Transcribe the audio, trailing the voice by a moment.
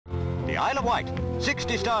Isle of Wight,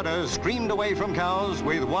 60 starters screamed away from cows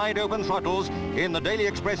with wide open throttles in the Daily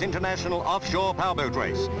Express International Offshore Powerboat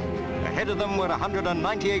Race. Ahead of them were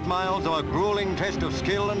 198 miles of a grueling test of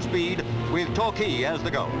skill and speed with Torquay as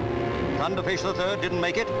the goal. Thunderfish III didn't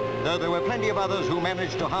make it, though there were plenty of others who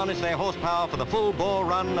managed to harness their horsepower for the full bore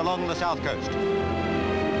run along the south coast.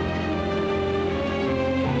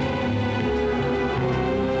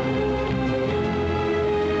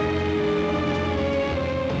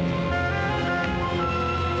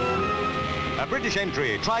 A British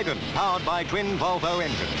entry, Trident, powered by twin Volvo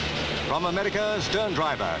engines. From America,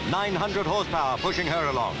 Sterndriver, 900 horsepower pushing her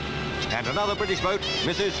along. And another British boat,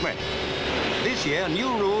 Mrs. Smith. This year,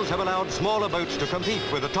 new rules have allowed smaller boats to compete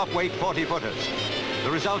with the top-weight 40-footers.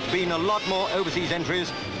 The result's been a lot more overseas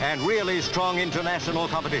entries and really strong international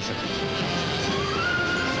competition.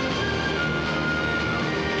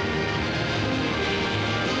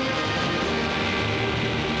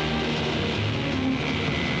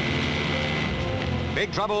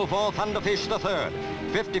 Big trouble for Thunderfish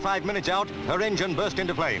III. 55 minutes out, her engine burst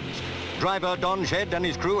into flames. Driver Don Shed and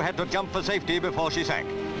his crew had to jump for safety before she sank.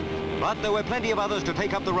 But there were plenty of others to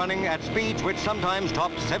take up the running at speeds which sometimes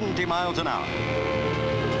topped 70 miles an hour.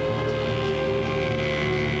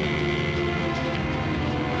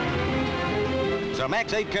 Sir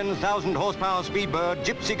Max Aitken's 1,000 horsepower speedbird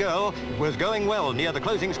Gypsy Girl was going well near the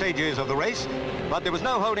closing stages of the race, but there was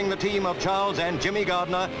no holding the team of Charles and Jimmy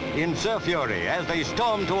Gardner in Surfury as they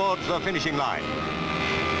stormed towards the finishing line.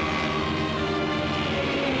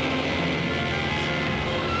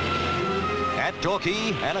 At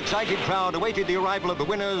Torquay, an excited crowd awaited the arrival of the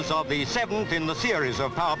winners of the 7th in the series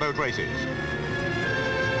of powerboat races.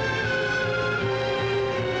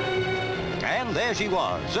 And there she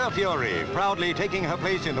was, Surfury, proudly taking her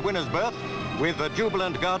place in the winner's berth with the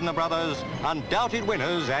jubilant Gardner brothers, undoubted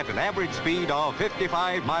winners at an average speed of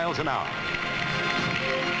 55 miles an hour.